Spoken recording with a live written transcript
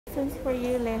Since for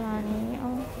you, Leilani.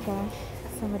 Oh gosh,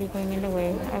 somebody going in the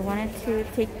way. I wanted to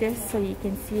take this so you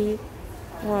can see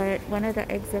what one of the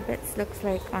exhibits looks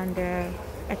like on the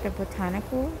at the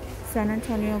San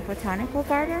Antonio Botanical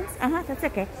Gardens. That's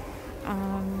okay.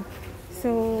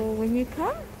 So when you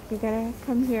come, you gotta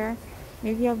come here.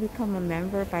 Maybe I'll become a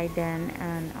member by then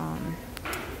and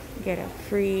get a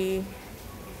free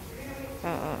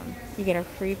you get a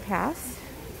free pass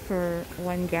for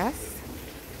one guest.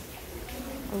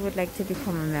 I would like to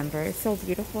become a member. It's so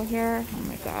beautiful here. Oh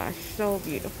my gosh, so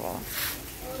beautiful.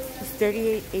 It's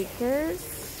 38 acres.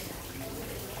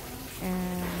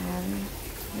 And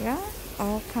yeah,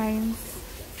 all kinds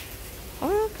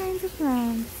of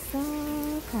plants.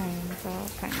 All kinds.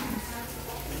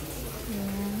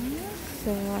 Yeah.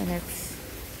 So, and it's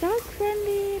dog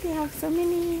friendly. They have so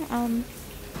many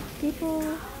people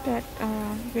that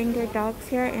bring their dogs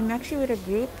here. I'm actually with a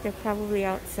group. They're probably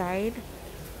outside.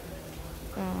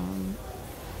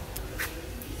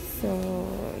 So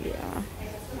yeah,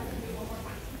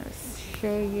 let's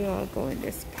show you. I'll go in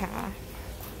this path.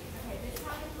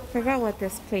 Forgot what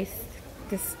this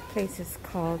place is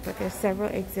called, but there's several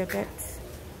exhibits.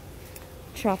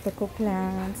 Tropical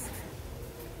plants,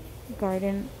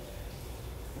 garden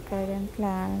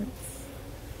plants.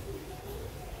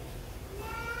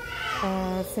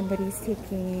 Somebody's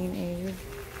taking a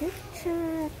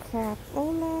picture.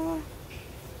 Crapola.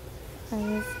 I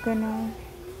was gonna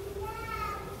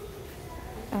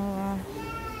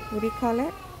what do you call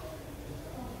it?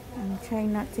 I'm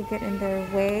trying not to get in their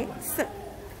way.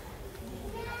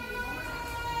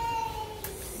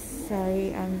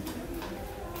 Sorry, I'm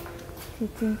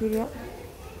taking video.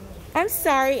 I'm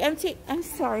sorry. I'm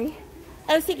sorry.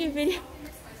 I was taking video.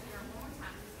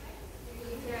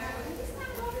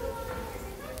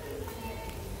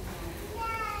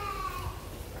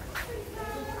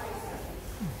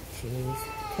 Jeez,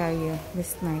 tell you,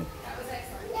 missed my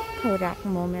Kodak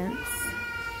moments.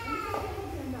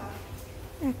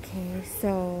 Okay,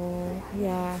 so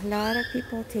yeah, a lot of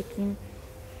people taking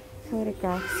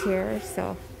photographs here.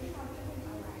 So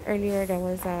earlier there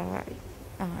was a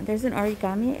there's an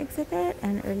origami exhibit,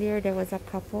 and earlier there was a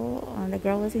couple. The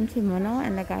girl was in kimono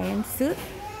and the guy in suit.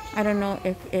 I don't know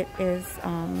if it is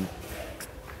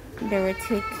they were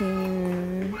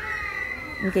taking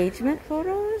engagement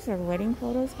photos or wedding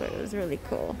photos, but it was really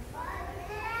cool.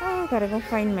 Oh, gotta go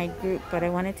find my group, but I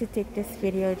wanted to take this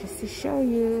video just to show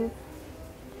you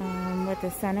what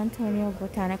the San Antonio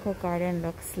Botanical Garden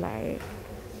looks like.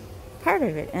 Part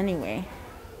of it anyway.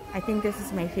 I think this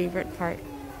is my favorite part.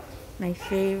 My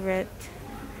favorite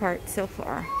part so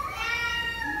far.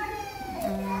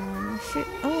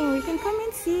 Oh, you can come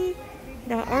and see.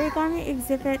 The origami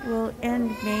exhibit will end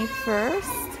May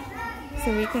 1st.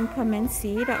 So we can come and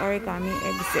see the origami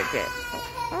exhibit.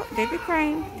 Oh, baby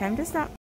crying. Time to stop.